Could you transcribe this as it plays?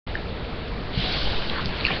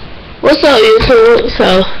What's up, YouTube?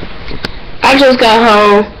 So, I just got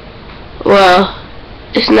home. Well,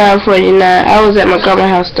 it's 9:49. I was at my grandma's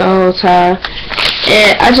house the whole time.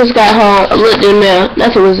 And I just got home. I looked in the mail.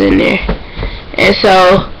 Nothing was in there. And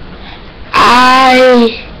so,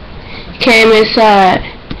 I came inside.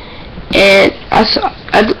 And I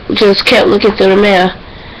just kept looking through the mail.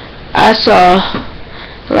 I saw,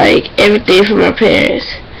 like, everything from my parents.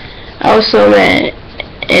 I was so mad.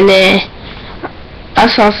 And then I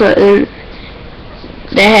saw something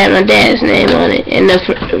that had my dad's name on it and the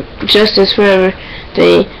Justice Forever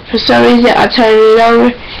thing. For some reason, I turned it over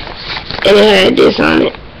and it had this on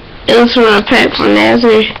it. It was from a pack from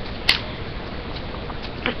Nazer.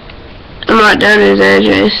 I marked down his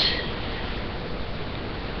address.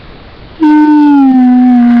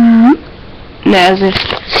 Nazer.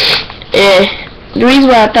 And the reason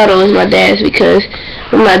why I thought it was my dad's because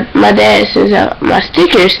when my dad sends out my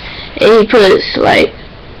stickers and he puts like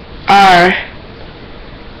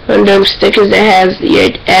one of them stickers that has your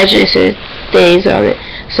address and things on it.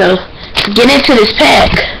 So get into this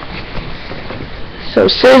pack. Some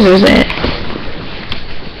scissors at.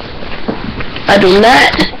 I do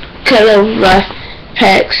not cut up my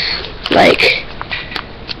packs like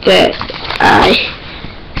that. I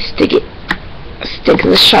stick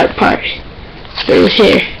the sharp part through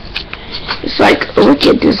here. It's like a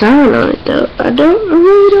wicked design on it though. I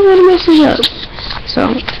really don't want to mess it up. So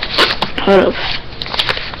hold up.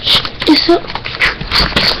 It's up.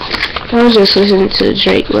 I was just listening to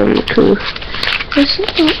Drake Loving the Crew. It's up.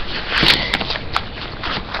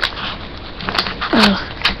 Oh.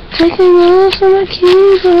 Taking a look on my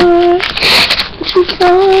keyboard. What you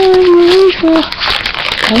calling me for?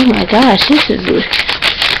 Oh my gosh, this is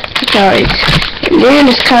alright. And then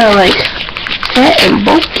it's kind of like fat and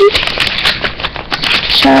bulky.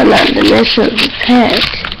 Try not to mess up the pack.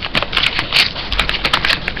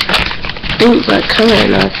 Things like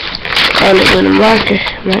coloring on it with a marker.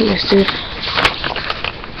 Right next to it.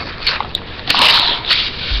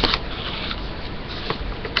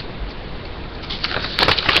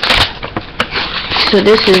 So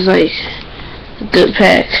this is like a good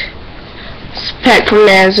pack. It's a pack from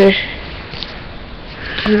Nazer.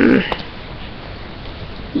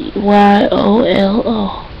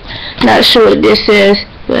 YOLO. Not sure what this is,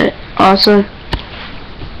 but awesome.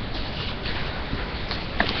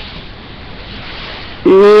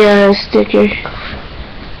 Neon sticker.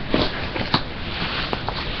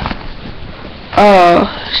 Oh,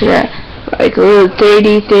 shit. Like a little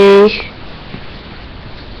 3D thing.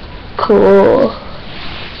 Cool.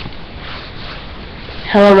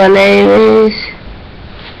 Hello, my name is.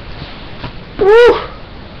 Woo!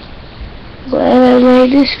 Glad I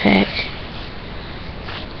made this pack.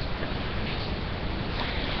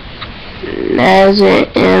 Nazer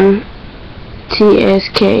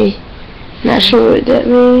MTSK. Not sure what that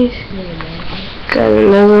means. Got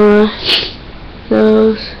another one.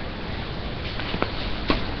 Those.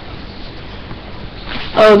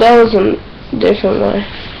 Oh, that was a different one.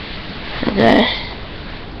 I got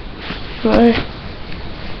one.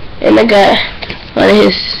 And I got one of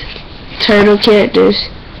his turtle characters.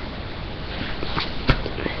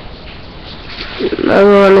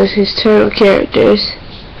 Another one is his turtle characters.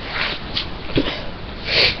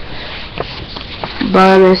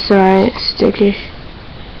 Bottom side sticker.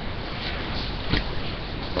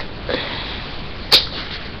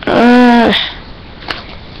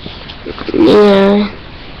 Yeah.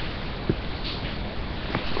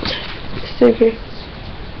 Sticker.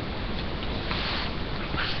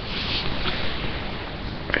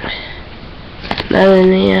 Another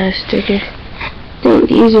neon sticker. I think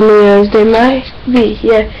these are neons. They might be.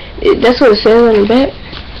 Yeah. That's what it says on the back.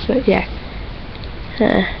 But yeah.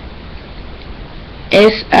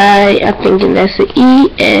 S-I, I'm thinking that's an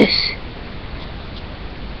E-S.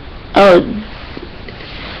 Oh,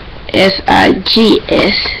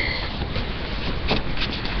 S-I-G-S.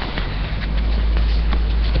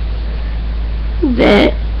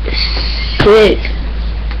 That's sick.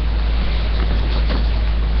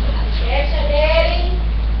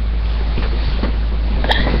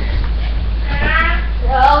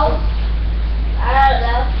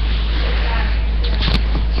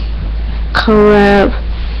 Collab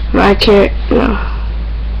my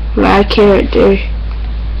character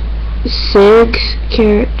 6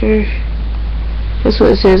 character. That's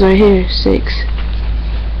what it says right here, 6.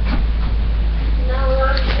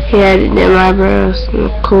 He added them eyebrows,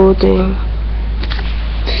 cool thing.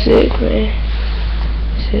 Sick, man.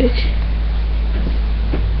 Sick.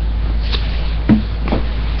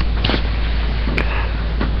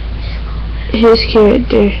 His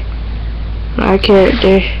character, my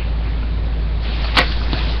character.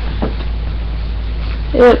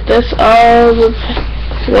 Yep, that's all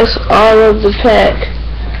of the pack.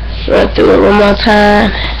 Run through it one more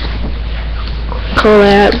time.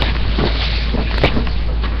 Collab.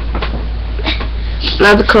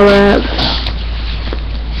 Another collab.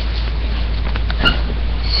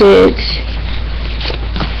 6.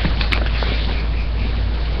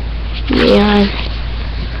 Neon.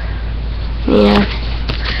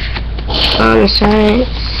 On the sides.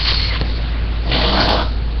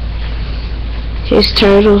 His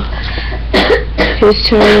turtle. I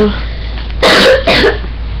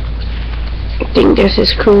think this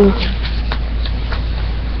is cool.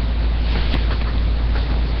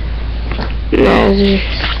 Nazer.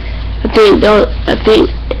 I think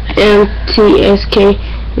MTSK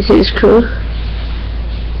is his crew.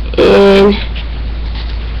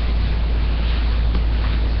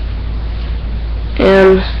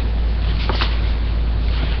 And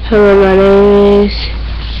hello, my name is.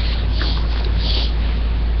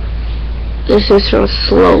 This is from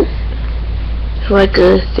Slope. It's like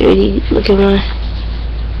a 3D looking one.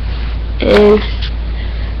 And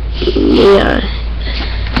yeah.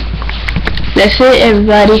 That's it,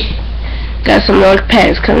 everybody. Got some more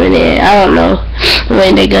packs coming in. I don't know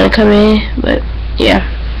when they're gonna come in, but yeah.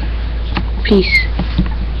 Peace.